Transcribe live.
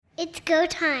It's go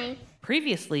time.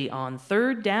 Previously on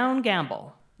Third Down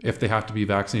Gamble. If they have to be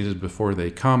vaccinated before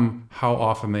they come, how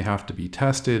often they have to be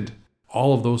tested,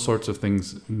 all of those sorts of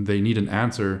things, they need an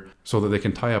answer so that they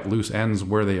can tie up loose ends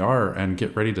where they are and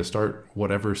get ready to start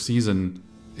whatever season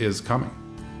is coming.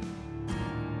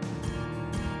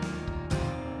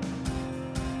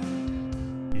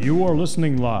 You are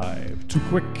listening live to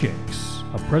Quick Kicks,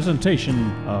 a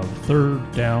presentation of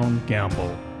Third Down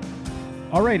Gamble.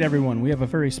 All right, everyone, we have a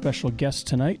very special guest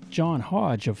tonight, John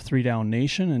Hodge of 3 Down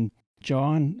Nation. And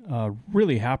John,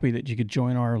 really happy that you could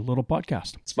join our little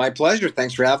podcast. It's my pleasure.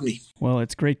 Thanks for having me. Well,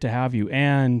 it's great to have you.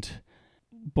 And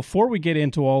before we get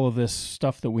into all of this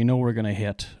stuff that we know we're going to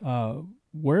hit,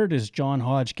 where does John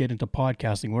Hodge get into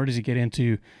podcasting? Where does he get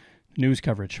into news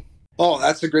coverage? Oh,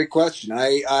 that's a great question.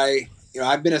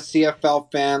 I've been a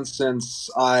CFL fan since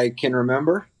I can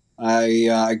remember.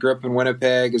 I grew up in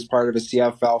Winnipeg as part of a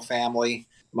CFL family.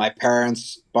 My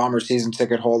parents, Bomber season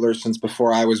ticket holders since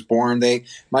before I was born.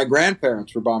 My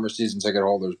grandparents were Bomber season ticket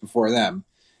holders before them.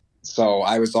 So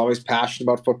I was always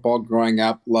passionate about football growing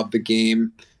up, loved the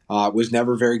game, was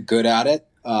never very good at it,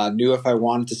 knew if I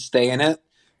wanted to stay in it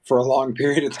for a long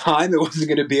period of time, it wasn't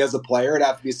going to be as a player, it'd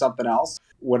have to be something else.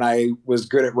 When I was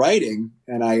good at writing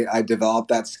and I developed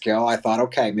that skill, I thought,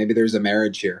 okay, maybe there's a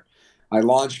marriage here. I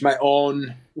launched my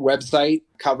own website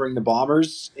covering the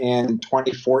Bombers in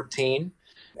 2014.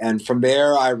 And from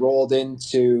there, I rolled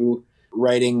into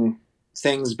writing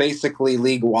things basically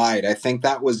league-wide. I think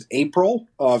that was April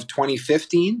of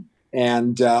 2015.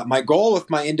 And my goal with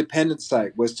my independent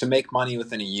site was to make money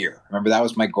within a year. Remember, that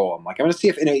was my goal. I'm like, I'm going to see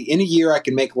if in a year I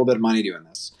can make a little bit of money doing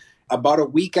this. About a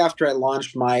week after I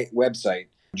launched my website,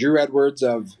 Drew Edwards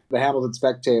of the Hamilton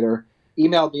Spectator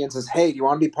emailed me and says, hey, do you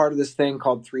want to be part of this thing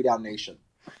called 3 Down Nation?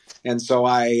 And so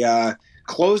I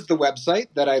closed the website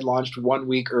that I launched 1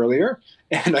 week earlier,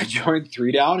 and I joined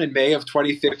 3 Down in May of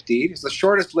 2015. It's the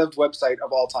shortest-lived website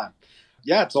of all time.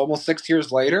 Yeah, it's almost 6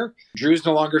 years later. Drew's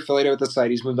no longer affiliated with the site.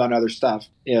 He's moved on to other stuff.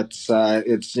 It's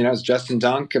Justin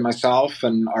Dunk and myself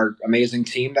and our amazing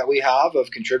team that we have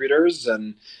of contributors,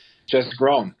 and just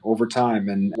grown over time.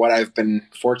 And what I've been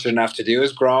fortunate enough to do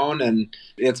has grown, and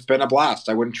it's been a blast.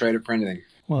 I wouldn't trade it for anything.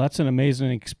 Well, that's an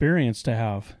amazing experience to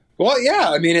have. Well,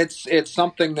 yeah. I mean, it's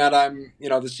something that the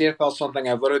CFL is something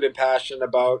I've literally been passionate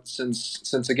about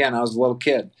since again, I was a little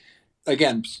kid.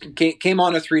 Again, came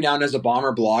on to 3 Down as a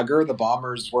Bomber blogger. The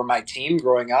Bombers were my team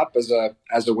growing up as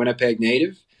a Winnipeg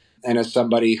native, and as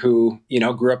somebody who,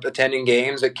 grew up attending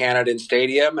games at Canada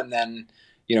Stadium, and then,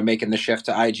 making the shift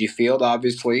to IG Field,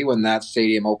 obviously, when that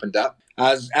stadium opened up.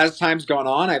 As time's gone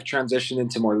on, I've transitioned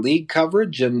into more league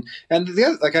coverage, and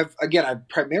the other, I've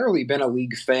primarily been a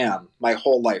league fan my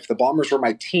whole life. The Bombers were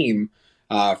my team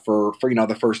for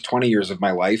the first 20 years of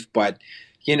my life, but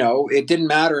it didn't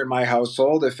matter in my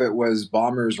household if it was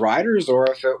Bombers Riders or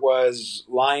if it was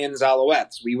Lions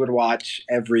Alouettes. We would watch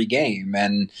every game,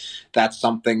 and that's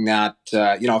something that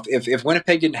if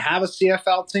Winnipeg didn't have a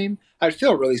CFL team, I'd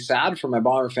feel really sad for my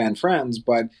Bomber fan friends,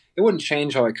 but it wouldn't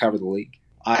change how I cover the league.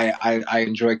 I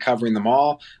enjoy covering them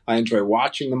all. I enjoy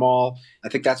watching them all. I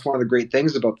think that's one of the great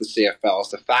things about the CFL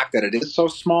is the fact that it is so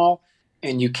small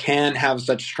and you can have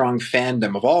such strong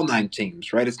fandom of all 9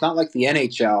 teams, right? It's not like the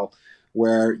NHL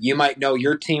where you might know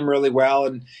your team really well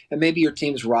and maybe your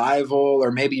team's rival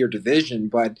or maybe your division.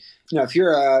 But if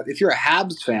you're a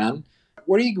Habs fan,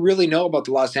 what do you really know about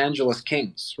the Los Angeles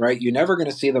Kings, right? You're never going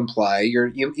to see them play.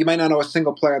 You might not know a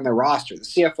single player on their roster. The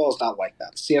CFL is not like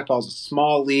that. The CFL is a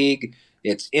small league.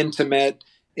 It's intimate.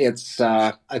 It's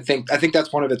I think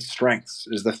that's one of its strengths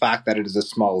is the fact that it is a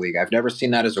small league. I've never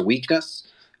seen that as a weakness.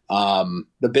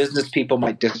 The business people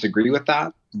might disagree with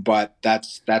that, but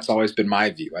that's always been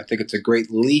my view. I think it's a great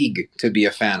league to be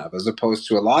a fan of, as opposed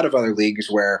to a lot of other leagues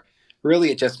where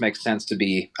really it just makes sense to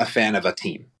be a fan of a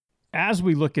team. As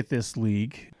we look at this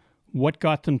league, what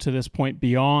got them to this point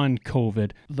beyond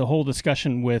COVID? The whole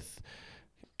discussion with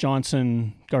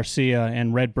Johnson, Garcia,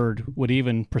 and Redbird would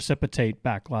even precipitate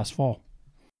back last fall.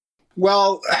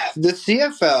 Well, the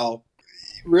CFL,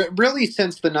 really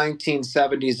since the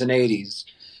 1970s and 80s,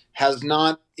 has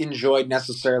not enjoyed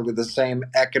necessarily the same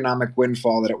economic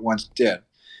windfall that it once did.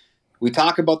 We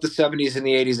talk about the 70s and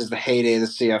the 80s as the heyday of the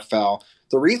CFL.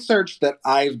 The research that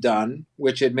I've done,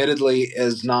 which admittedly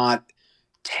is not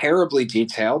terribly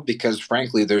detailed because,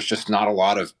 frankly, there's just not a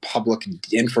lot of public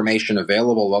information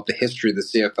available about the history of the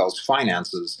CFL's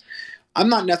finances, I'm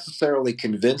not necessarily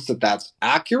convinced that that's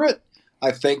accurate.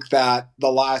 I think that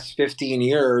the last 15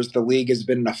 years, the league has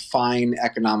been in a fine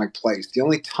economic place. The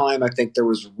only time I think there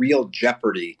was real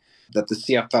jeopardy that the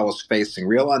CFL was facing,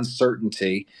 real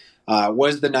uncertainty,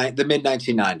 was the mid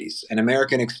 1990s, and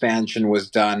American expansion was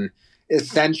done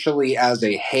essentially as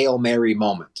a Hail Mary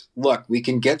moment. Look, we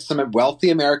can get some wealthy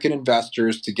American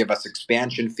investors to give us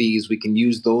expansion fees. We can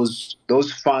use those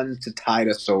funds to tide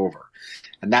us over.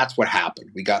 And that's what happened.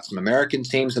 We got some American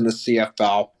teams in the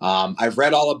CFL. I've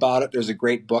read all about it. There's a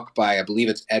great book by, I believe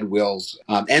it's Ed Wills,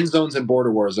 End Zones and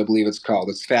Border Wars, I believe it's called.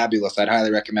 It's fabulous. I'd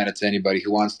highly recommend it to anybody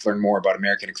who wants to learn more about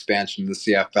American expansion in the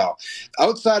CFL.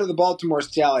 Outside of the Baltimore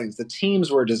Stallions, the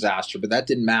teams were a disaster, but that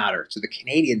didn't matter to the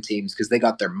Canadian teams because they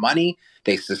got their money.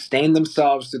 They sustained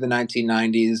themselves through the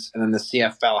 1990s, and then the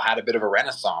CFL had a bit of a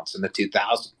renaissance in the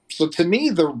 2000s. So to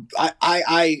me,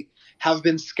 I have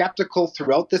been skeptical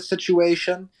throughout this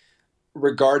situation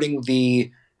regarding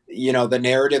the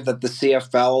narrative that the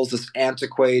CFL is this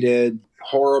antiquated,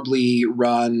 horribly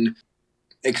run,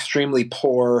 extremely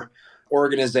poor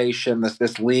organization,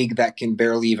 this league that can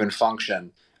barely even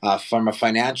function from a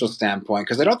financial standpoint,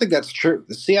 because I don't think that's true.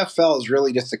 The CFL is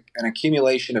really just an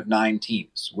accumulation of 9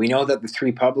 teams. We know that the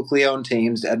 3 publicly owned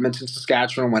teams, Edmonton,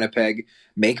 Saskatchewan, and Winnipeg,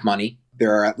 make money.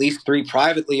 There are at least 3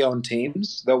 privately owned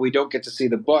teams, though we don't get to see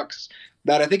the books,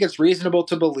 that I think it's reasonable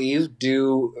to believe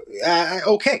do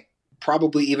okay,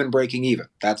 probably even breaking even.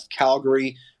 That's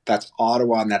Calgary, that's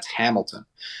Ottawa, and that's Hamilton.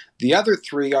 The other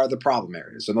 3 are the problem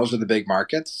areas, and those are the big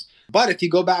markets. But if you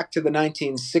go back to the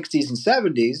 1960s and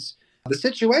 70s, the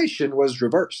situation was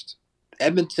reversed.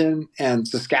 Edmonton and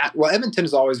Saskatchewan, well, Edmonton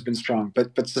has always been strong,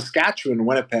 but Saskatchewan and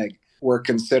Winnipeg were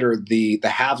considered the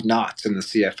have-nots in the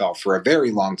CFL for a very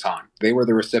long time. They were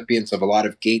the recipients of a lot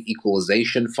of gate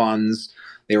equalization funds.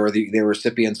 They were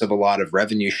recipients of a lot of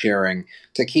revenue sharing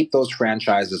to keep those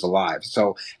franchises alive.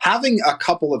 So having a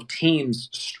couple of teams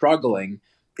struggling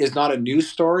is not a news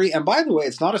story. And by the way,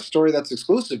 it's not a story that's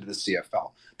exclusive to the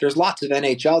CFL. There's lots of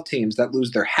NHL teams that lose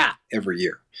their hat every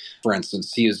year. For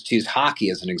instance, to use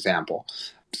hockey as an example.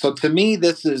 So to me,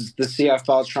 this is the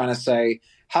CFL trying to say,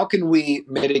 how can we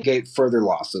mitigate further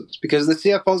losses? Because the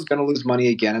CFL is going to lose money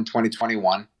again in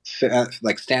 2021.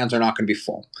 Like, stands are not going to be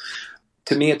full.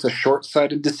 To me, it's a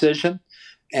short-sighted decision.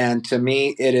 And to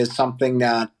me, it is something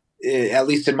that, at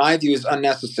least in my view, is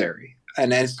unnecessary.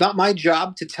 And it's not my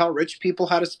job to tell rich people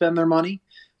how to spend their money,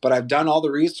 but I've done all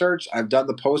the research. I've done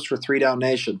the post for 3 Down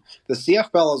Nation. The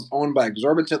CFL is owned by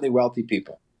exorbitantly wealthy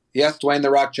people. Yes, Dwayne "The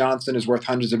Rock" Johnson is worth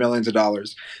hundreds of millions of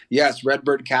dollars. Yes,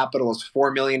 Redbird Capital is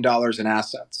 $4 million in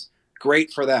assets.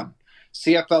 Great for them.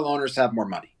 CFL owners have more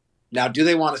money. Now, do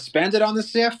they want to spend it on the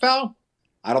CFL?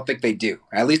 I don't think they do.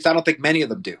 At least I don't think many of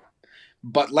them do.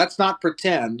 But let's not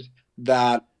pretend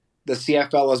that the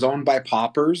CFL is owned by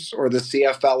paupers or the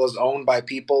CFL is owned by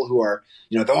people who are,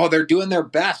 they're doing their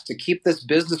best to keep this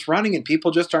business running and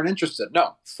people just aren't interested.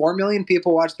 No, 4 million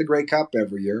people watch the Grey Cup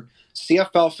every year.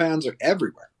 CFL fans are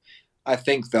everywhere. I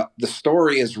think the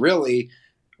story is really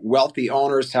wealthy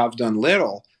owners have done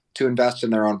little to invest in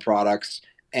their own products.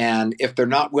 And if they're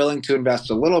not willing to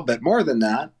invest a little bit more than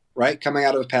that, right, coming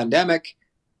out of a pandemic,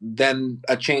 then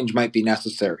a change might be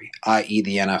necessary, i.e.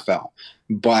 the NFL.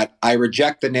 But I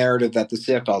reject the narrative that the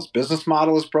CFL's business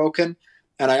model is broken.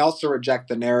 And I also reject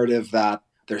the narrative that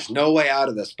there's no way out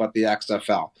of this but the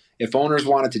XFL. If owners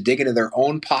wanted to dig into their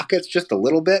own pockets just a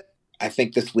little bit, I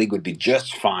think this league would be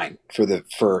just fine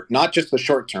for not just the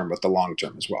short term, but the long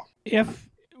term as well. If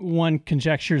one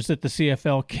conjectures that the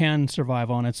CFL can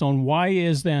survive on its own, why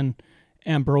is then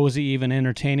Ambrosie even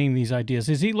entertaining these ideas?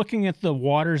 Is he looking at the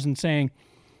waters and saying,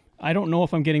 I don't know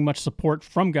if I'm getting much support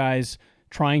from guys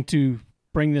trying to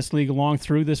bring this league along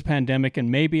through this pandemic,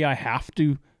 and maybe I have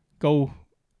to go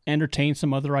entertain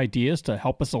some other ideas to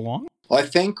help us along? Well, I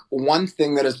think one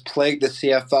thing that has plagued the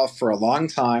CFL for a long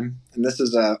time, and this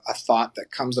is a thought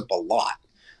that comes up a lot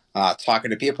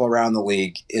talking to people around the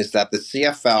league, is that the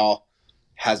CFL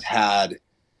has had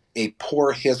a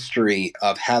poor history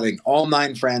of having all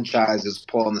 9 franchises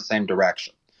pull in the same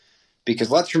direction.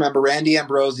 Because let's remember, Randy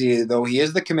Ambrosie, though he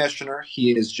is the commissioner,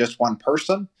 he is just one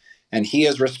person, and he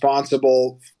is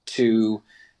responsible to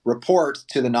report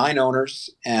to the 9 owners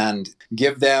and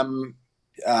give them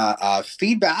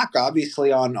feedback,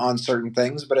 obviously, on certain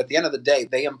things. But at the end of the day,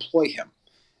 they employ him,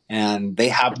 and they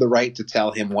have the right to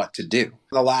tell him what to do. In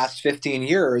the last 15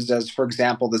 years, as, for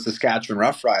example, the Saskatchewan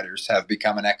Roughriders have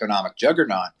become an economic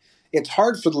juggernaut, it's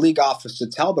hard for the league office to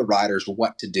tell the Riders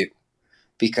what to do,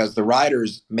 because the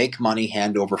Riders make money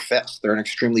hand over fist. They're an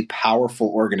extremely powerful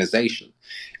organization.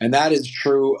 And that is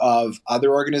true of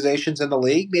other organizations in the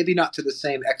league, maybe not to the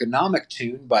same economic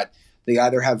tune, but they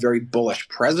either have very bullish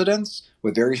presidents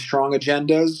with very strong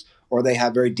agendas, or they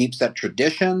have very deep-set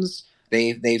traditions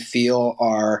they feel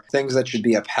are things that should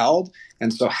be upheld.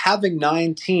 And so having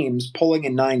 9 teams pulling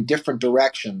in 9 different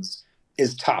directions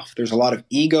is tough. There's a lot of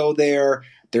ego there.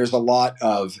 There's a lot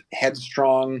of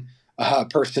headstrong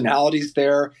personalities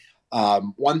there.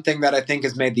 One thing that I think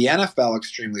has made the NFL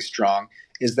extremely strong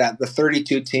is that the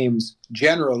 32 teams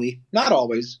generally, not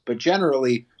always, but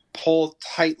generally pull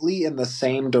tightly in the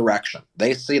same direction.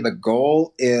 They see the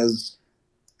goal is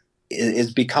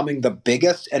becoming the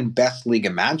biggest and best league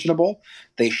imaginable.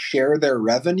 They share their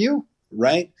revenue,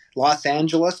 right? Los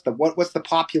Angeles, what's the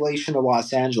population of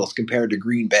Los Angeles compared to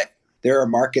Green Bay? There are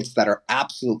markets that are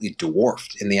absolutely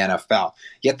dwarfed in the NFL.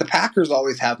 Yet the Packers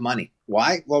always have money.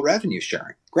 Why? Well, revenue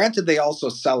sharing. Granted, they also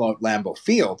sell out Lambeau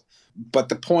Field, but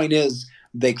the point is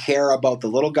they care about the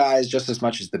little guys just as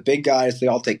much as the big guys. They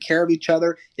all take care of each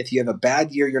other. If you have a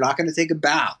bad year, you're not going to take a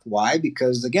bath. Why?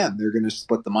 Because, again, they're going to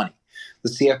split the money. The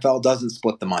CFL doesn't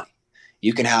split the money.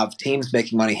 You can have teams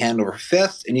making money hand over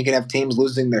fist, and you can have teams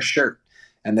losing their shirt.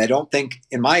 And I don't think,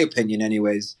 in my opinion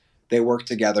anyways, they work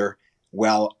together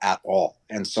well at all.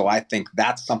 And so I think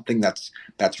that's something that's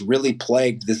really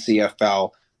plagued the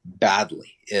CFL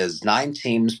badly, is 9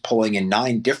 teams pulling in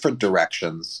 9 different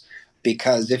directions.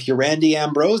 Because if you're Randy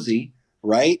Ambrosie,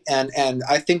 right, and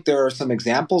I think there are some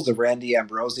examples of Randy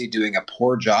Ambrosie doing a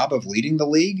poor job of leading the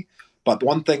league, but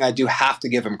one thing I do have to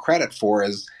give him credit for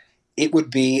is it would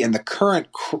be in the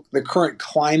current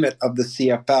climate of the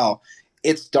CFL,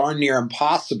 it's darn near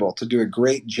impossible to do a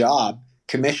great job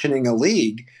commissioning a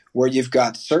league where you've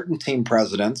got certain team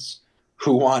presidents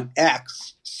who want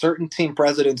X, certain team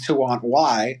presidents who want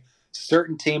Y,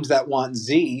 certain teams that want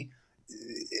Z,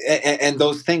 and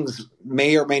those things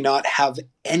may or may not have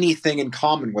anything in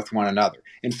common with one another.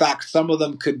 In fact, some of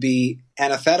them could be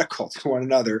antithetical to one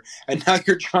another, and now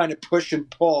you're trying to push and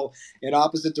pull in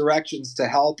opposite directions to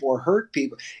help or hurt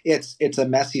people. It's a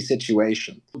messy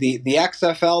situation. The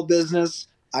XFL business,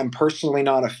 I'm personally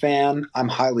not a fan. I'm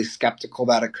highly skeptical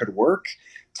that it could work.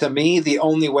 To me, the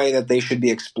only way that they should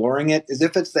be exploring it is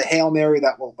if it's the Hail Mary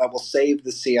that will save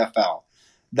the CFL.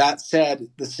 That said,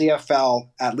 the CFL,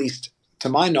 at least to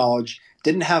my knowledge,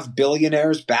 didn't have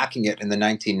billionaires backing it in the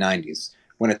 1990s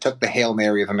when it took the Hail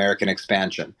Mary of American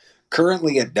expansion.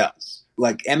 Currently, it does.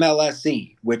 Like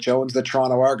MLSE, which owns the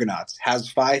Toronto Argonauts,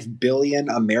 has $5 billion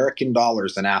American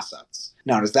dollars in assets.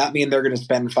 Now, does that mean they're going to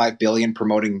spend $5 billion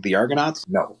promoting the Argonauts?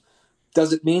 No.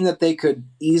 Does it mean that they could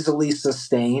easily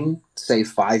sustain, say,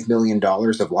 $5 million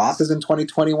of losses in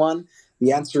 2021?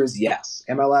 The answer is yes.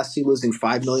 MLSE losing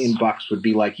 $5 million would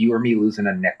be like you or me losing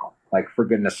a nickel. Like, for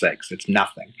goodness sakes, it's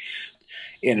nothing.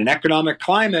 In an economic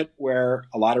climate where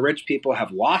a lot of rich people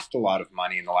have lost a lot of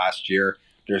money in the last year,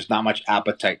 there's not much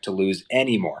appetite to lose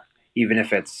anymore, even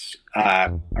if it's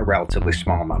a relatively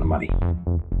small amount of money.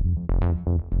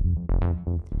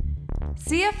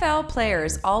 CFL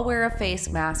players all wear a face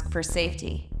mask for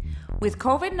safety. With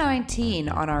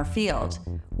COVID-19 on our field,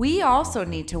 we also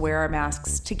need to wear our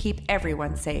masks to keep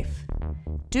everyone safe.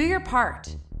 Do your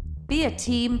part. Be a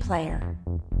team player.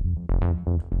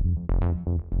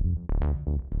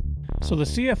 So the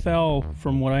CFL,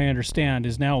 from what I understand,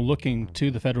 is now looking to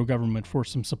the federal government for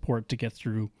some support to get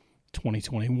through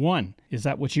 2021. Is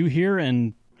that what you hear?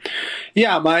 And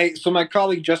yeah, my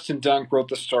colleague Justin Dunk wrote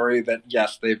the story that,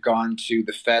 yes, they've gone to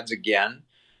the feds again.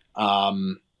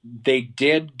 They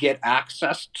did get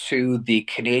access to the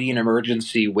Canadian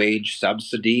Emergency Wage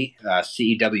Subsidy,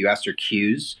 CEWS or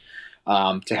CEWS,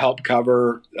 to help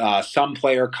cover some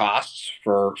player costs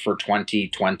for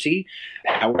 2020.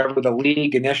 However, the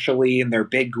league initially, in their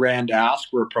big grand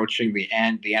ask, were approaching the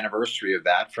anniversary of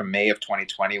that from May of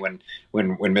 2020 when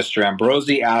Mr.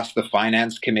 Ambrosie asked the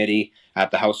Finance Committee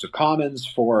at the House of Commons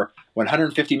for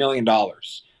 $150 million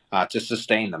to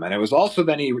sustain them. And it was also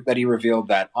then that he revealed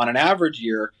that on an average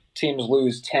year, teams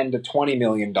lose $10 to $20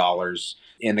 million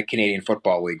in the Canadian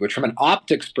Football League, which from an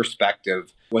optics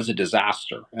perspective was a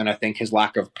disaster. And I think his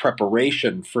lack of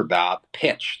preparation for that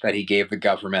pitch that he gave the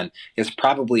government is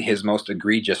probably his most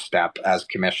egregious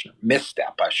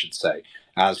misstep, I should say,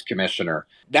 as commissioner.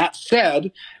 That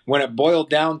said, when it boiled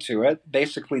down to it,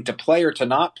 basically to play or to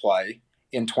not play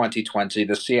in 2020,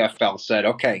 the CFL said,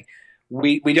 okay,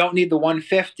 we don't need the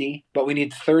 150, but we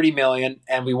need 30 million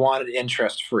and we want it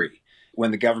interest free.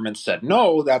 When the government said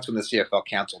no, that's when the CFL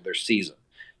canceled their season.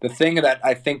 The thing that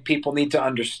I think people need to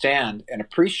understand and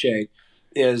appreciate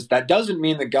is that doesn't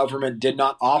mean the government did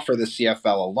not offer the CFL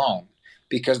a loan,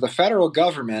 because the federal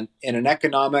government, in an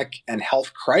economic and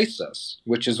health crisis,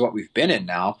 which is what we've been in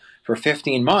now for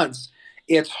 15 months,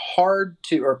 for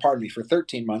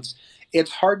 13 months,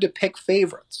 it's hard to pick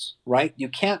favorites, right? You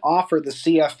can't offer the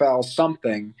CFL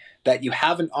something that you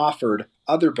haven't offered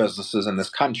other businesses in this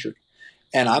country.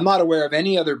 And I'm not aware of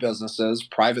any other businesses,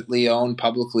 privately owned,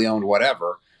 publicly owned,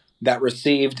 whatever, that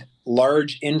received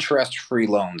large interest-free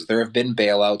loans. There have been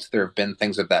bailouts. There have been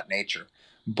things of that nature.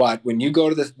 But when you go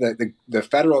to the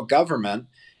federal government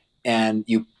and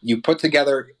you put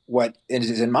together what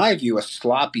is, in my view, a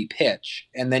sloppy pitch,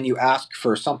 and then you ask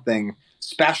for something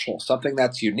special, something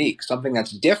that's unique, something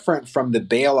that's different from the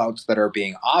bailouts that are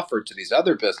being offered to these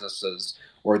other businesses,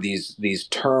 or these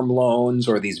term loans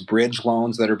or these bridge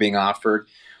loans that are being offered,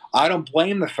 I don't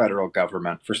blame the federal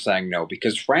government for saying no,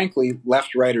 because frankly,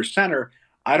 left, right, or center,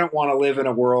 I don't want to live in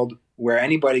a world where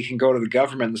anybody can go to the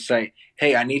government and say,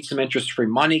 hey, I need some interest-free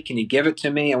money. Can you give it to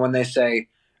me? And when they say,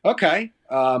 okay,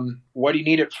 what do you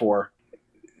need it for?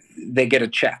 They get a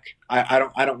check. I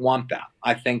don't want that.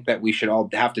 I think that we should all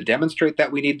have to demonstrate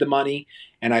that we need the money.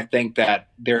 And I think that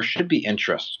there should be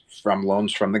interest from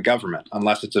loans from the government,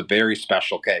 unless it's a very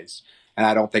special case. And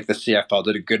I don't think the CFL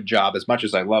did a good job. As much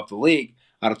as I love the league,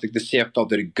 I don't think the CFL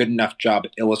did a good enough job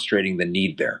at illustrating the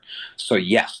need there. So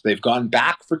yes, they've gone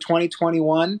back for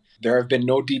 2021. There have been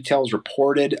no details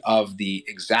reported of the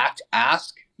exact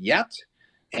ask yet.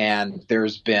 And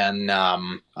there's been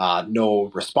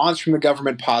no response from the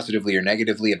government, positively or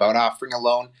negatively, about offering a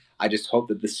loan. I just hope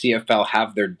that the CFL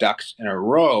have their ducks in a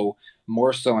row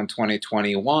more so in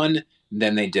 2021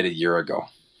 than they did a year ago.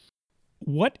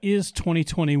 What is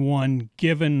 2021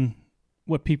 given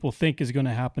what people think is going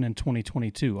to happen in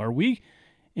 2022? Are we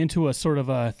into a sort of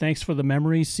a thanks for the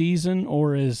memory season,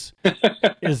 or is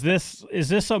this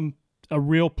a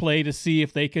real play to see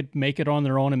if they could make it on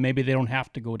their own and maybe they don't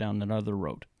have to go down another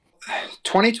road?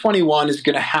 2021 is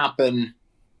going to happen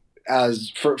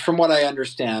from what I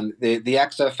understand, the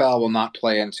XFL will not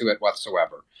play into it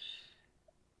whatsoever.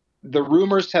 The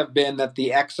rumors have been that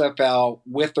the XFL,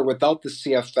 with or without the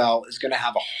CFL, is going to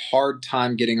have a hard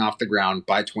time getting off the ground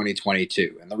by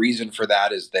 2022. And the reason for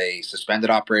that is they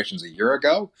suspended operations a year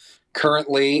ago.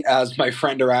 Currently, as my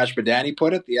friend Arash Badani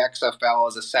put it, the XFL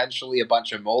is essentially a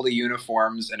bunch of moldy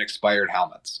uniforms and expired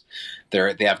helmets.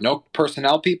 They have no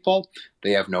personnel people.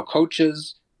 They have no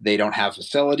coaches. They don't have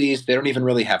facilities. They don't even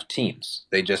really have teams.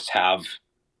 They just have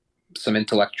some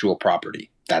intellectual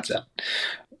property. That's it.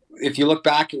 If you look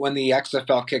back at when the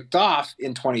XFL kicked off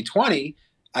in 2020,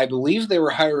 I believe they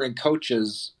were hiring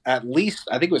coaches at least,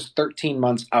 I think it was 13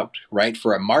 months out, right?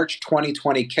 For a March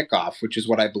 2020 kickoff, which is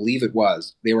what I believe it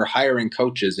was. They were hiring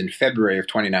coaches in February of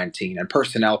 2019 and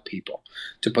personnel people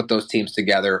to put those teams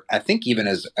together, I think even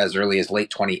as early as late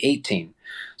 2018.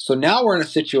 So now we're in a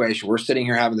situation, we're sitting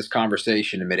here having this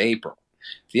conversation in mid-April.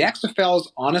 The XFL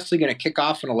is honestly going to kick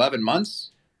off in 11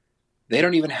 months. They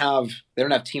don't have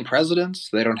team presidents.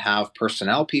 They don't have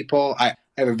personnel people. I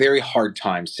have a very hard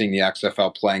time seeing the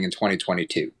XFL playing in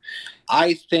 2022.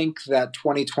 I think that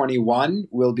 2021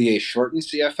 will be a shortened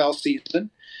CFL season.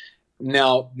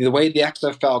 Now, the way the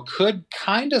XFL could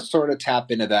kind of sort of tap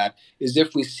into that is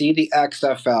if we see the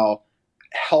XFL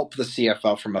help the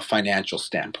CFL from a financial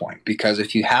standpoint. Because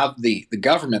if you have the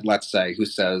government, let's say, who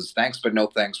says, thanks, but no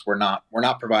thanks, we're not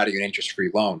providing an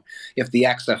interest-free loan. If the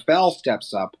XFL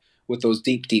steps up with those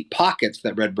deep, deep pockets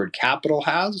that Redbird Capital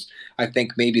has, I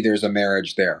think maybe there's a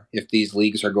marriage there. If these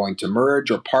leagues are going to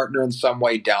merge or partner in some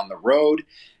way down the road,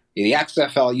 the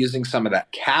XFL using some of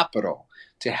that capital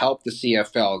to help the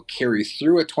CFL carry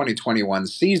through a 2021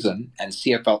 season, and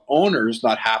CFL owners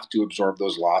not have to absorb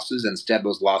those losses. Instead,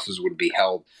 those losses would be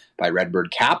held by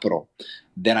Redbird Capital.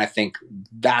 Then I think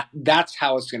that's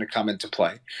how it's going to come into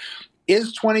play.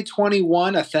 Is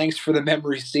 2021 a thanks for the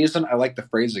memory season? I like the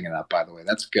phrasing of that, by the way.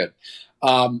 That's good.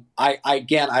 I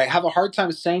have a hard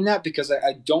time saying that because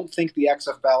I don't think the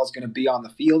XFL is going to be on the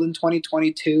field in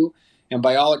 2022. And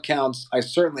by all accounts, I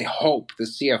certainly hope the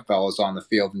CFL is on the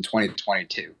field in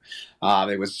 2022.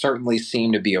 It would certainly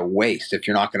seem to be a waste if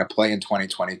you're not going to play in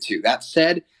 2022. That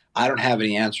said, I don't have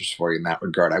any answers for you in that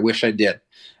regard. I wish I did.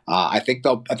 I think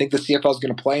the CFL is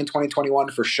going to play in 2021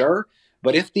 for sure.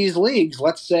 But if these leagues,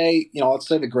 let's say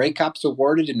the Grey Cup's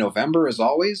awarded in November as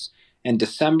always, and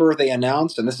December they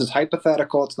announce, and this is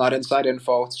hypothetical, it's not inside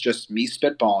info, it's just me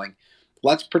spitballing.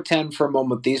 Let's pretend for a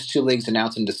moment these two leagues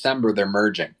announce in December they're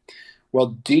merging. Well,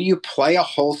 do you play a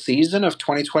whole season of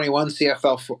 2021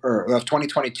 CFL or of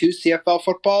 2022 CFL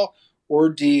football, or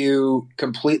do you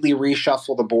completely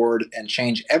reshuffle the board and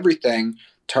change everything,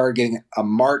 targeting a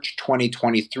March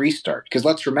 2023 start? Because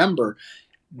let's remember,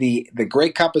 the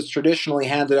Grey Cup is traditionally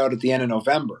handed out at the end of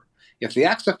November. If the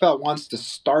XFL wants to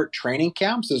start training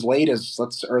camps as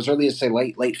early as say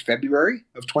late February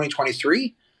of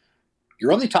 2023,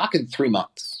 you're only talking 3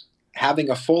 months. Having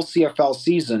a full CFL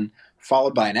season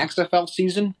followed by an XFL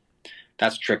season,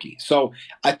 that's tricky. So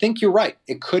I think you're right.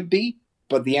 It could be,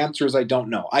 but the answer is I don't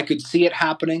know. I could see it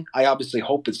happening. I obviously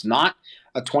hope it's not.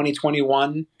 a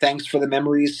 2021 thanks for the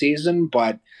memories season,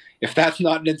 but if that's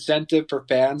not an incentive for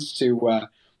fans to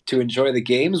enjoy the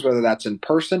games, whether that's in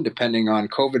person, depending on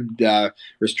COVID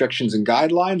restrictions and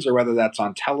guidelines, or whether that's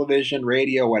on television,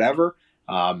 radio, whatever,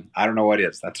 I don't know what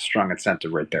is. That's a strong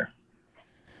incentive right there.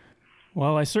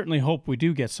 Well, I certainly hope we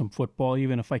do get some football,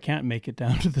 even if I can't make it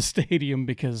down to the stadium,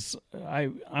 because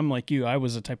I'm like you. I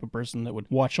was the type of person that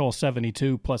would watch all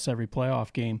 72 plus every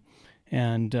playoff game,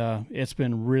 and it's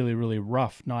been really, really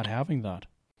rough not having that.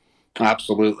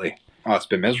 Absolutely. Oh, it's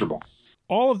been miserable.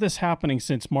 All of this happening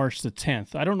since March the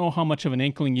 10th. I don't know how much of an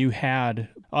inkling you had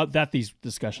that these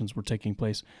discussions were taking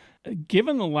place.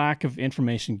 Given the lack of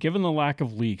information, given the lack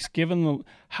of leaks,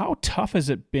 how tough has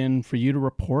it been for you to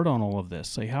report on all of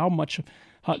this? Like how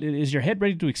is your head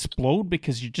ready to explode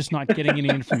because you're just not getting any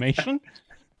information?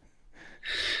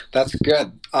 That's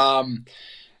good. I'll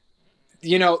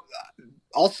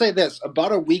say this.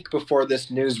 About a week before this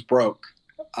news broke,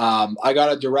 I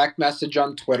got a direct message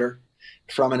on Twitter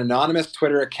from an anonymous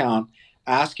Twitter account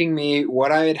asking me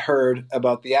what I had heard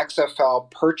about the XFL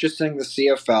purchasing the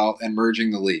CFL and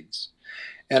merging the leagues.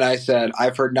 And I said,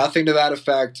 I've heard nothing to that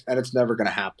effect, and it's never going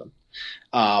to happen.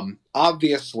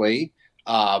 Obviously,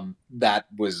 that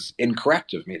was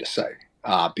incorrect of me to say,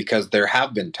 because there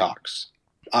have been talks.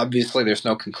 Obviously, there's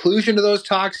no conclusion to those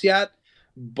talks yet,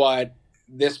 but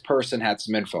this person had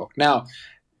some info. Now,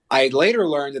 I later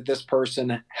learned that this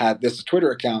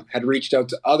Twitter account had reached out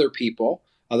to other people,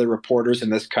 other reporters in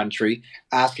this country,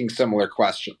 asking similar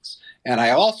questions. And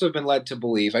I also have been led to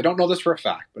believe, I don't know this for a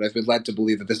fact, but I've been led to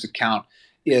believe that this account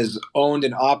is owned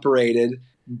and operated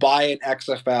by an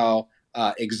XFL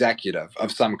executive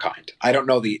of some kind. I don't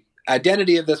know the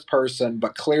identity of this person,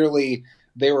 but clearly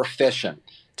they were fishing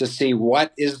to see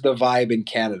what is the vibe in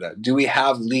Canada. Do we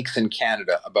have leaks in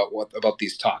Canada about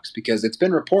these talks? Because it's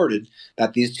been reported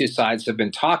that these two sides have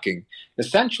been talking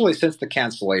essentially since the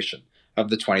cancellation of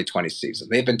the 2020 season.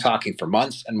 They've been talking for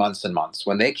months and months and months.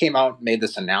 When they came out and made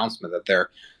this announcement that they're,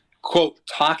 quote,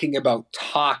 talking about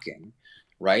talking,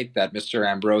 right, that Mr.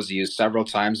 Ambrosi used several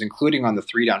times, including on the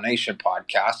 3 Down Nation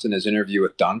podcast in his interview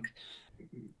with Dunk,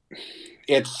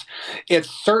 it's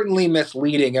certainly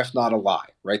misleading, if not a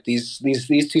lie, right? These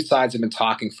two sides have been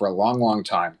talking for a long, long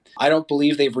time. I don't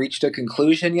believe they've reached a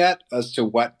conclusion yet as to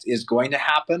what is going to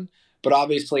happen, but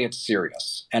obviously it's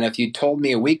serious. And if you told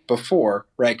me a week before,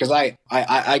 right, because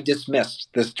I dismissed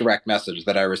this direct message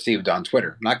that I received on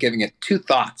Twitter, not giving it two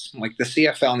thoughts. Like, the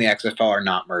CFL and the XFL are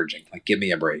not merging. Like, give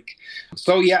me a break.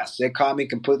 So yes, it caught me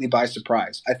completely by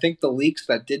surprise. I think the leaks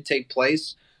that did take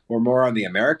place were more on the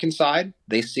American side.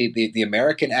 They see the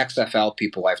American XFL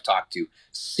people I've talked to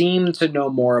seem to know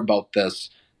more about this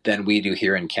than we do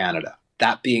here in Canada.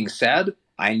 That being said,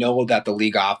 I know that the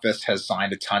league office has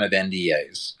signed a ton of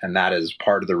NDAs, and that is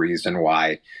part of the reason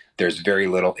why there's very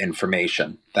little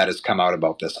information that has come out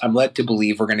about this. I'm led to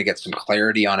believe we're going to get some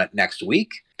clarity on it next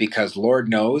week, because Lord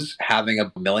knows having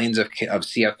millions of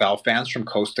CFL fans from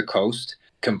coast to coast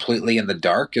completely in the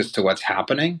dark as to what's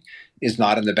happening is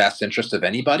not in the best interest of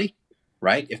anybody,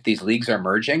 right? If these leagues are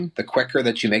merging, the quicker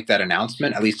that you make that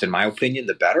announcement, at least in my opinion,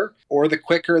 the better, or the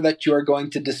quicker that you are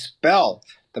going to dispel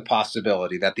the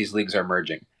possibility that these leagues are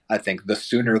merging. I think the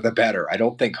sooner the better. I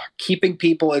don't think keeping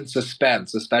people in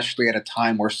suspense, especially at a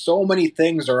time where so many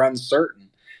things are uncertain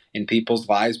in people's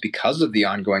lives because of the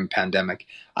ongoing pandemic,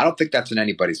 I don't think that's in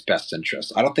anybody's best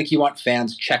interest. I don't think you want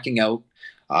fans checking out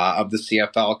of the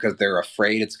CFL because they're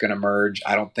afraid it's going to merge.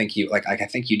 I don't think I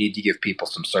think you need to give people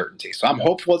some certainty. So I'm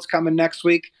hopeful it's coming next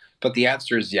week, but the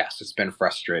answer is yes, it's been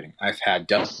frustrating. I've had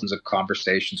dozens of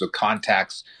conversations with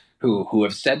contacts who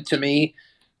have said to me,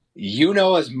 you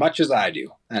know as much as I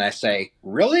do. And I say,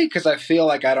 really? Because I feel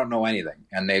like I don't know anything.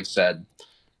 And they've said,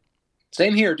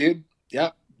 same here, dude.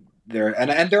 Yep.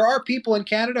 And there are people in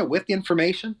Canada with the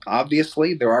information.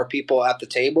 Obviously, there are people at the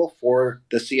table for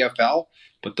the CFL,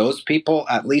 but those people,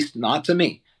 at least not to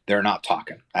me, they're not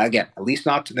talking. Again, at least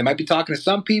not to, they might be talking to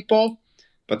some people,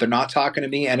 but they're not talking to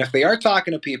me. And if they are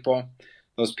talking to people,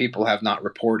 those people have not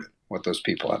reported what those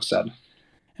people have said.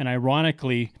 And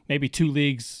ironically, maybe two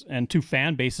leagues and two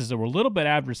fan bases that were a little bit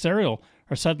adversarial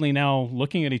are suddenly now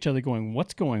looking at each other going,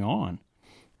 what's going on?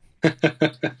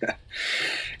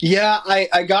 Yeah,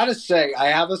 I got to say, I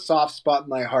have a soft spot in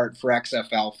my heart for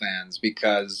XFL fans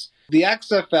because the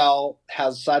XFL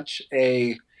has such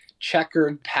a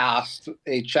checkered past,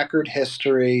 a checkered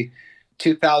history.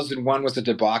 2001 was a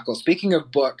debacle. Speaking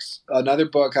of books, another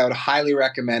book I would highly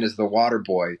recommend is The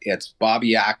Waterboy. It's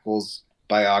Bobby Ackles'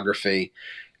 biography.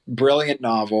 Brilliant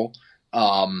novel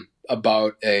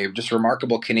about a just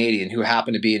remarkable Canadian who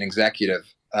happened to be an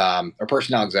executive a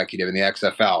personnel executive in the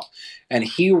XFL, and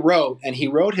he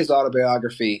wrote his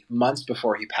autobiography months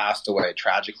before he passed away,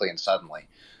 tragically and suddenly.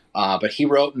 But he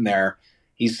wrote in there,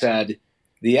 he said,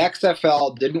 the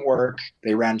XFL didn't work.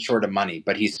 They ran short of money.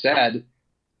 But he said,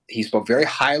 he spoke very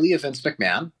highly of Vince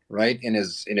McMahon, right, in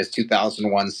his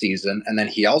 2001 season. And then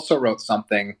he also wrote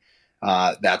something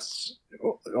that's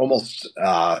almost,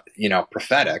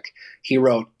 prophetic. He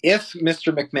wrote, if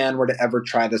Mr. McMahon were to ever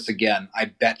try this again, I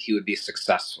bet he would be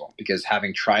successful, because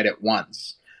having tried it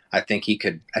once, I think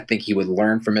he would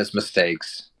learn from his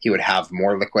mistakes. He would have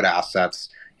more liquid assets,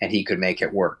 and he could make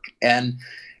it work. And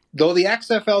though the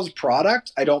XFL's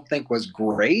product, I don't think, was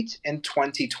great in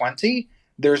 2020,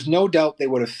 there's no doubt they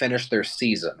would have finished their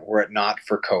season were it not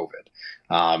for COVID.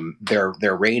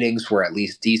 Their ratings were at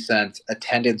least decent.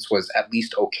 Attendance was at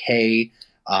least okay.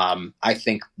 I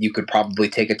think you could probably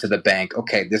take it to the bank.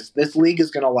 Okay, this league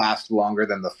is going to last longer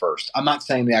than the first. I'm not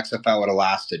saying the XFL would have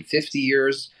lasted 50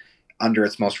 years under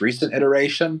its most recent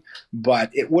iteration,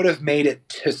 but it would have made it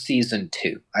to season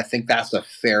 2. I think that's a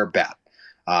fair bet.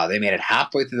 They made it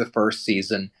halfway through the first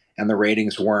season, and the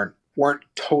ratings weren't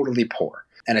totally poor,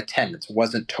 and attendance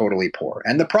wasn't totally poor,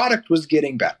 and the product was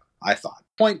getting better, I thought.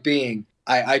 Point being,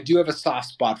 I do have a soft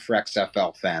spot for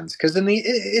XFL fans, because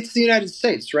it's the United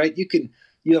States, right?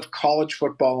 You have college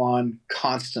football on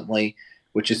constantly,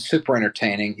 which is super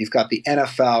entertaining. You've got the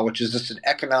NFL, which is just an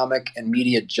economic and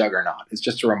media juggernaut. It's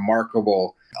just a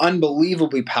remarkable,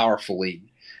 unbelievably powerful league.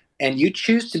 And you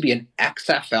choose to be an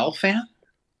XFL fan?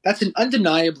 That's an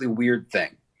undeniably weird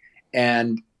thing.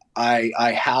 And I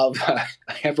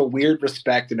have a weird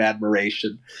respect and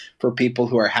admiration for people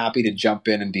who are happy to jump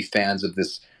in and be fans of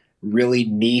this really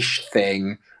niche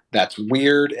thing that's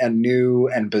weird and new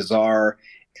and bizarre.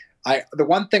 The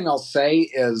one thing I'll say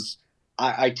is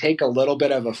I take a little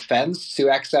bit of offense to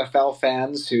XFL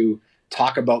fans who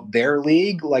talk about their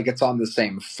league like it's on the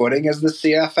same footing as the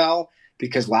CFL,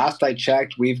 because last I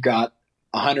checked, we've got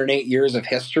 108 years of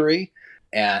history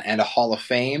and a Hall of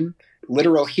Fame,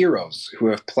 literal heroes who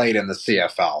have played in the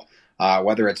CFL,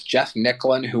 whether it's Jeff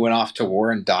Nicklin, who went off to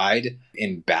war and died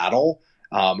in battle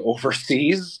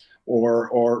overseas, or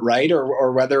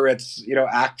whether it's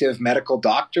active medical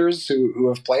doctors who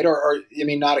have played, or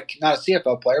not a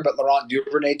CFL player, but Laurent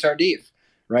Duvernay-Tardif,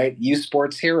 right, U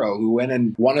Sports hero who went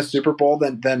and won a Super Bowl,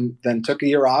 then took a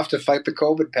year off to fight the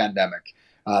COVID pandemic.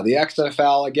 The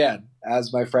XFL, again,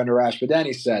 as my friend Arash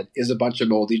Madani said, is a bunch of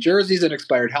moldy jerseys and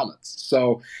expired helmets.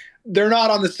 So they're not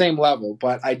on the same level,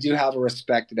 but I do have a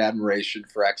respect and admiration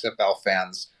for XFL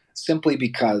fans simply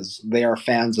because they are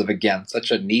fans of, again,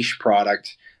 such a niche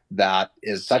product that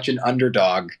is such an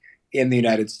underdog in the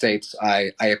United States.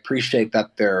 I appreciate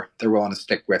that they're willing to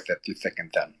stick with it through thick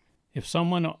and thin. If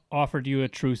someone offered you a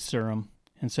truth serum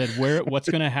and said, what's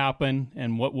going to happen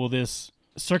and what will this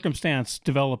circumstance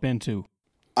develop into?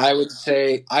 I would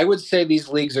say these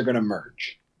leagues are going to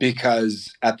merge,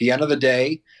 because at the end of the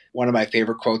day, one of my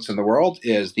favorite quotes in the world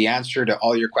is, the answer to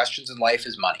all your questions in life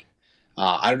is money.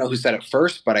 I don't know who said it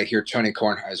first, but I hear Tony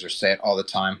Kornheiser say it all the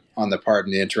time on the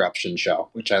Pardon the Interruption show,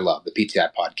 which I love, the PTI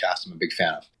podcast I'm a big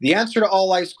fan of. The answer to all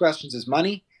life's questions is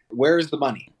money. Where is the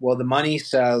money? Well, the money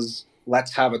says,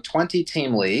 let's have a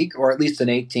 20-team league, or at least an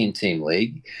 18-team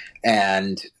league,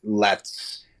 and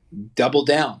let's double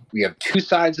down. We have two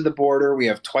sides of the border. We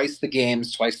have twice the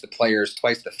games, twice the players,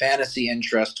 twice the fantasy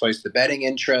interest, twice the betting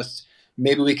interest.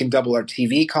 Maybe we can double our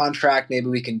TV contract. Maybe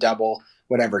we can double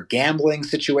whatever gambling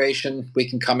situation we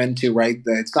can come into, right?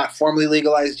 It's not formally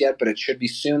legalized yet, but it should be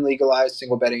soon legalized,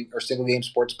 single betting or single game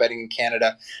sports betting in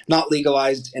Canada. Not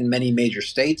legalized in many major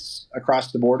states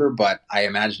across the border, but I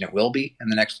imagine it will be in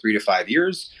the next 3 to 5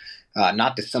 years.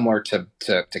 Not dissimilar to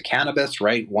cannabis,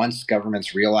 right? Once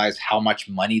governments realize how much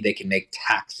money they can make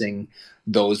taxing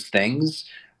those things,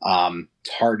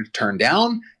 it's hard to turn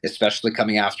down, especially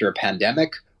coming after a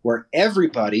pandemic where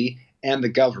everybody and the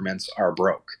governments are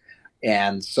broke.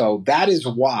 And so that is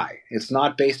why it's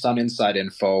not based on inside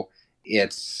info.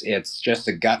 It's just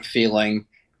a gut feeling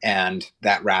and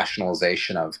that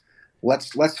rationalization of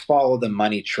let's follow the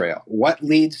money trail. What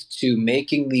leads to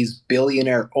making these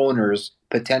billionaire owners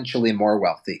potentially more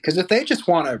wealthy? Because if they just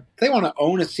want to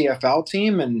own a CFL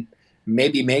team and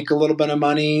maybe make a little bit of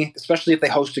money, especially if they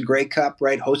host a Grey Cup,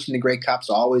 right? Hosting the Grey Cup's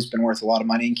always been worth a lot of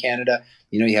money in Canada.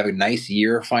 You have a nice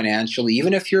year financially.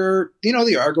 Even if you're,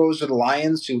 the Argos or the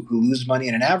Lions who lose money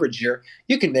in an average year,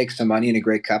 you can make some money in a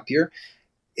Grey Cup year.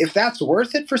 If that's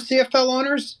worth it for CFL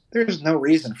owners, there's no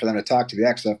reason for them to talk to the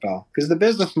XFL, because the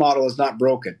business model is not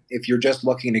broken if you're just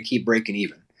looking to keep breaking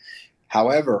even.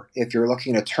 However, if you're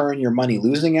looking to turn your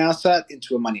money-losing asset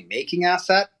into a money-making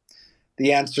asset,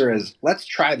 The answer is, let's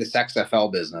try this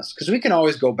XFL business because we can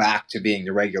always go back to being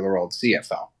the regular old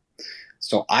CFL.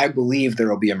 So I believe there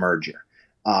will be a merger.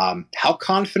 How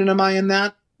confident am I in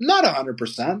that? Not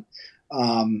 100%.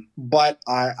 But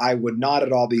I would not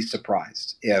at all be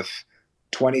surprised if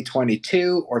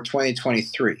 2022 or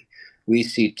 2023 we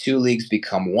see two leagues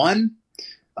become one.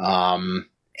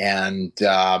 And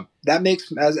that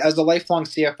makes, as a lifelong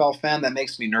CFL fan, that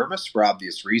makes me nervous for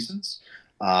obvious reasons.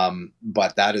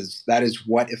 But that is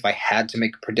what, if I had to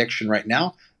make a prediction right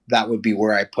now, that would be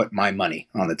where I put my money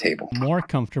on the table. More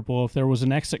comfortable if there was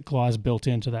an exit clause built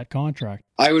into that contract.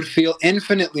 I would feel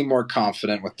infinitely more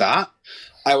confident with that.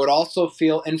 I would also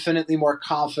feel infinitely more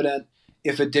confident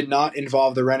if it did not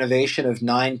involve the renovation of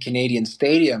 9 Canadian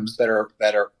stadiums that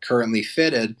are currently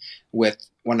fitted with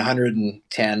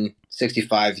 110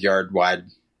 65-yard wide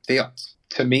fields.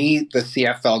 To me, the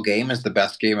CFL game is the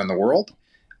best game in the world.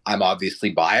 I'm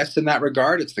obviously biased in that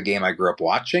regard. It's the game I grew up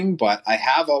watching, but I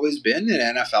have always been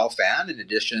an NFL fan in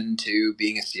addition to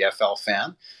being a CFL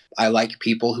fan. I like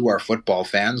people who are football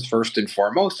fans first and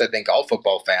foremost. I think all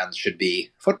football fans should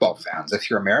be football fans. If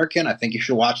you're American, I think you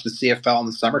should watch the CFL in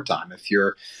the summertime. If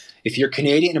you're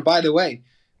Canadian, and by the way,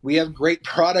 we have great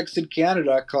products in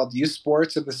Canada called U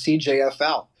Sports and the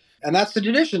CJFL. And that's in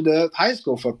addition to high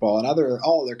school football and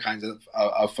all other kinds of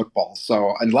football.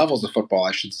 So, and levels of football,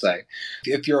 I should say.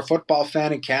 If you're a football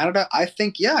fan in Canada, I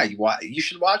think, you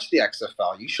should watch the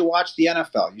XFL. You should watch the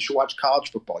NFL. You should watch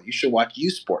college football. You should watch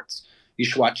U Sports. You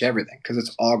should watch everything because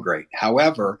it's all great.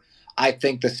 However, I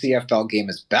think the CFL game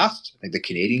is best. I think the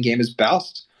Canadian game is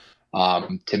best.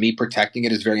 To me, protecting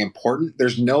it is very important.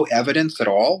 There's no evidence at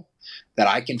all that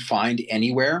I can find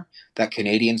anywhere that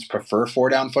Canadians prefer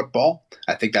 4-down football.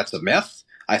 I think that's a myth.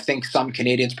 I think some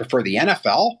Canadians prefer the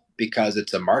NFL because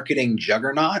it's a marketing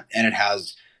juggernaut and it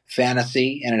has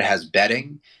fantasy and it has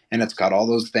betting and it's got all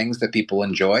those things that people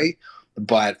enjoy.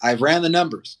 But I've ran the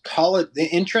numbers.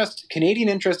 Canadian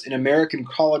interest in American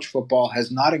college football has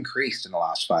not increased in the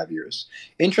last 5 years.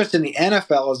 Interest in the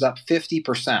NFL is up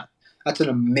 50%. That's an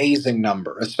amazing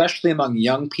number, especially among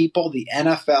young people. The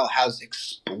NFL has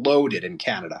exploded in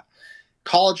Canada.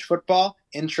 College football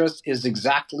interest is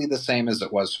exactly the same as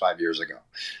it was 5 years ago.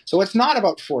 So it's not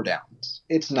about 4 downs.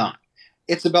 It's not.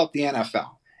 It's about the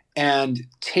NFL. And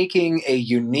taking a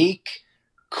unique,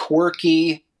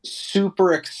 quirky,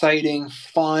 super exciting,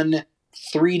 fun,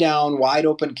 3-down,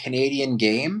 wide-open Canadian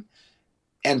game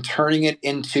and turning it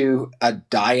into a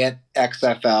diet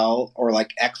XFL or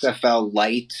like XFL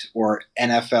Light or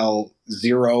NFL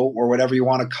Zero or whatever you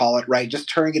want to call it, right? Just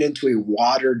turning it into a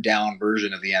watered down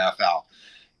version of the NFL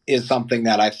is something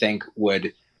that I think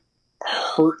would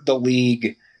hurt the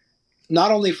league, not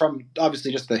only from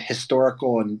obviously just the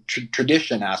historical and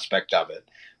tradition aspect of it,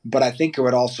 but I think it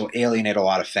would also alienate a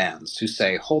lot of fans who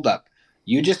say, hold up,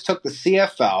 you just took the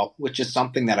CFL, which is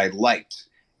something that I liked,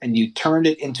 and you turned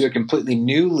it into a completely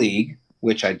new league,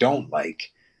 which I don't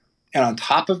like. And on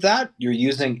top of that, you're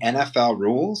using NFL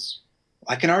rules.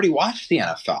 I can already watch the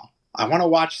NFL. I want to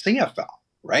watch CFL,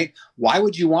 right? Why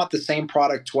would you want the same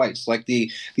product twice? Like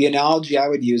the analogy I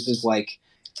would use is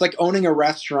it's like owning a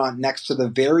restaurant next to the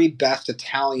very best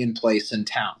Italian place in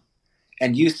town,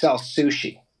 and you sell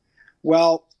sushi.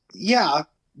 Well, yeah,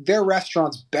 their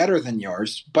restaurant's better than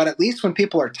yours, but at least when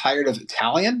people are tired of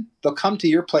Italian, they'll come to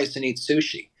your place and eat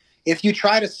sushi. If you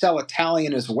try to sell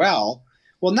Italian as well,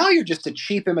 now you're just a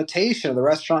cheap imitation of the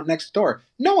restaurant next door.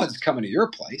 No one's coming to your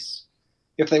place.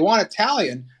 If they want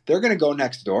Italian, they're going to go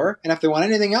next door. And if they want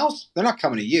anything else, they're not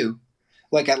coming to you.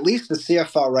 Like at least the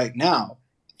CFL right now,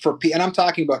 and I'm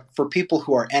talking about for people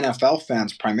who are NFL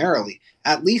fans primarily,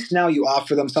 at least now you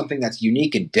offer them something that's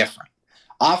unique and different.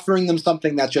 Offering them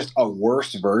something that's just a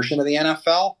worse version of the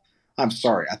NFL, I'm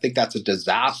sorry. I think that's a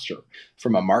disaster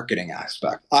from a marketing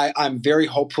aspect. I'm very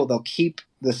hopeful they'll keep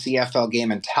the CFL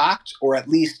game intact or at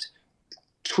least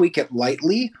tweak it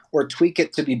lightly or tweak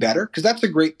it to be better. Because that's a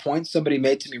great point somebody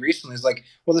made to me recently. It's like,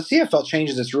 well, the CFL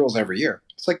changes its rules every year.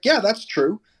 It's like, yeah, that's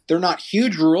true. They're not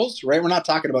huge rules, right? We're not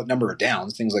talking about number of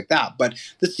downs, things like that. But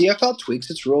the CFL tweaks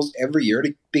its rules every year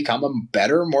to become a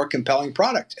better, more compelling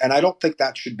product. And I don't think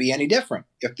that should be any different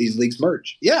if these leagues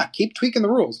merge. Yeah, keep tweaking the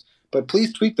rules, but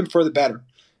please tweak them for the better.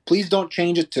 Please don't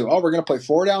change it to, we're going to play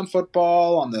 4-down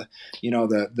football on the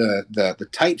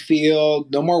tight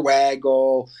field, no more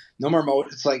waggle, no more mode.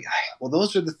 It's like, well,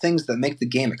 those are the things that make the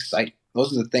game exciting.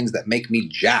 Those are the things that make me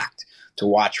jacked to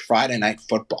watch Friday night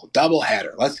football.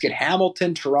 Doubleheader. Let's get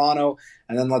Hamilton, Toronto,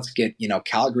 and then let's get,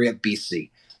 Calgary at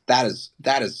BC. That is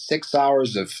 6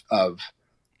 hours of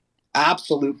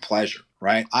absolute pleasure,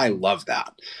 right? I love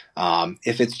that.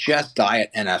 If it's just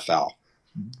diet NFL,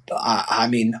 I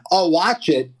mean, I'll watch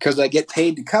it because I get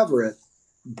paid to cover it,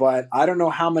 but I don't know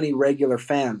how many regular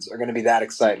fans are going to be that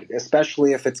excited,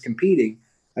 especially if it's competing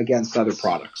against other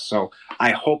products. So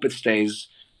I hope it stays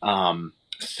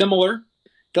similar.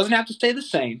 Doesn't have to stay the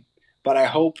same, but I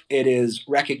hope it is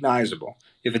recognizable.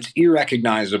 If it's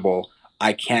irrecognizable,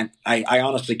 I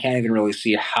honestly can't even really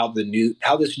see how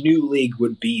this new league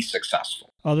would be successful.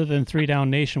 Other than 3 Down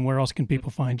Nation, where else can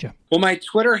people find you? Well, my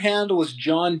Twitter handle is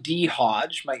John D.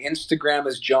 Hodge. My Instagram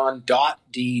is john.d.hodge.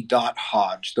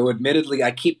 Though admittedly, I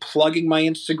keep plugging my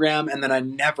Instagram and then I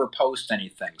never post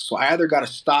anything. So I either got to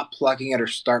stop plugging it or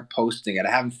start posting it. I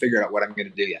haven't figured out what I'm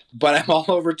going to do yet. But I'm all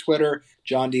over Twitter,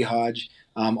 John D. Hodge.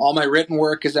 All my written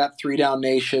work is at 3 Down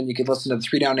Nation. You can listen to the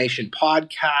 3 Down Nation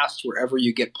podcast wherever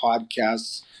you get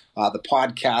podcasts. The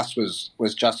podcast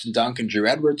was Justin Dunk and Drew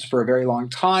Edwards for a very long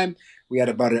time. We had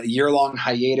about a year-long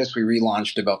hiatus. We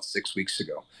relaunched about 6 weeks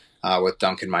ago with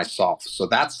Dunk and myself. So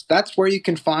that's where you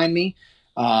can find me.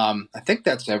 I think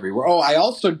that's everywhere. Oh, I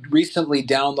also recently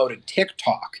downloaded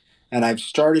TikTok, and I've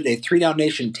started a 3 Down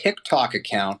Nation TikTok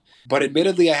account. But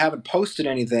admittedly, I haven't posted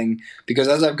anything because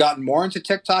as I've gotten more into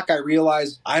TikTok, I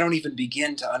realized I don't even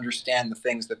begin to understand the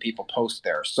things that people post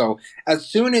there. So as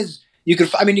soon as you could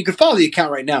follow the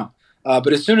account right now.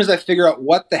 But as soon as I figure out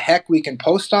what the heck we can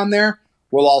post on there,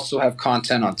 we'll also have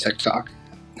content on TikTok.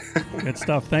 Good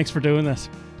stuff. Thanks for doing this.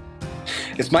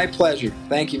 It's my pleasure.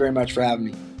 Thank you very much for having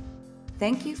me.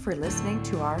 Thank you for listening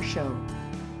to our show.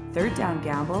 Third Down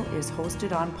Gamble is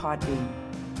hosted on Podbean.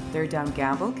 Third Down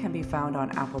Gamble can be found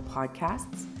on Apple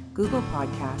Podcasts, Google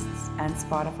Podcasts, and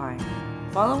Spotify.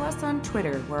 Follow us on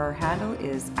Twitter, where our handle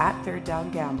is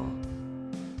 @ThirdDownGamble.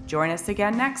 Join us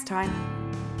again next time.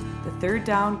 The Third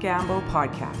Down Gamble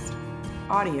Podcast.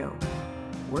 Audio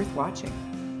worth watching.